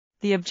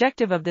The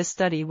objective of this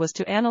study was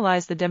to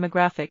analyze the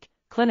demographic,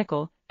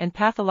 clinical, and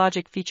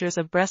pathologic features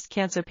of breast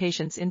cancer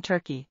patients in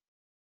Turkey.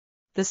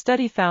 The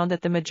study found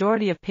that the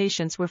majority of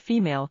patients were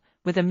female,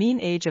 with a mean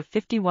age of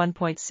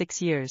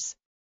 51.6 years.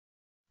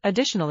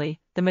 Additionally,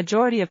 the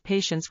majority of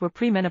patients were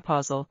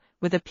premenopausal,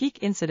 with a peak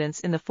incidence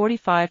in the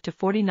 45 to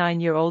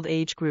 49-year-old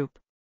age group.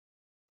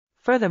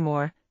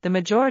 Furthermore, the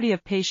majority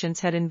of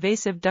patients had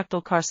invasive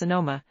ductal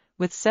carcinoma,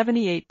 with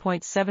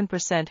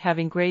 78.7%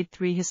 having grade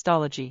 3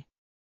 histology.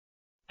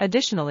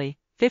 Additionally,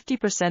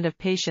 50% of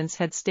patients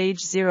had stage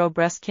 0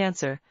 breast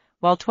cancer,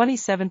 while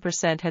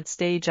 27% had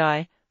stage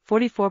I,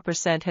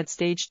 44% had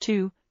stage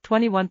 2,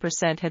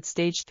 21% had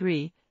stage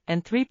 3,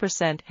 and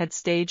 3% had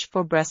stage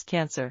 4 breast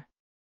cancer.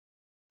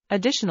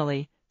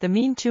 Additionally, the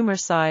mean tumor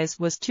size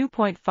was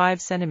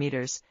 2.5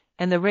 centimeters,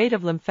 and the rate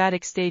of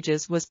lymphatic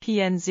stages was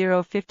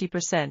PN0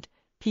 50%,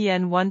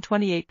 PN1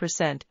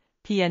 28%,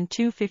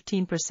 PN2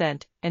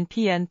 15%, and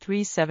PN3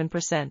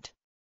 7%.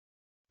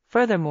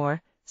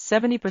 Furthermore,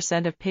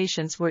 70% of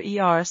patients were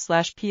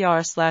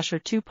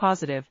ER/PR/HER2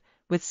 positive,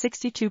 with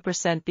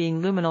 62%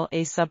 being luminal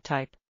A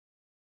subtype.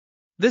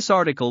 This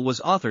article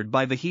was authored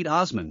by Vahit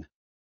Özmen.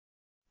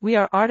 We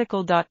are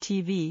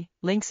RTCLTV,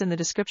 links in the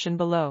description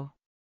below.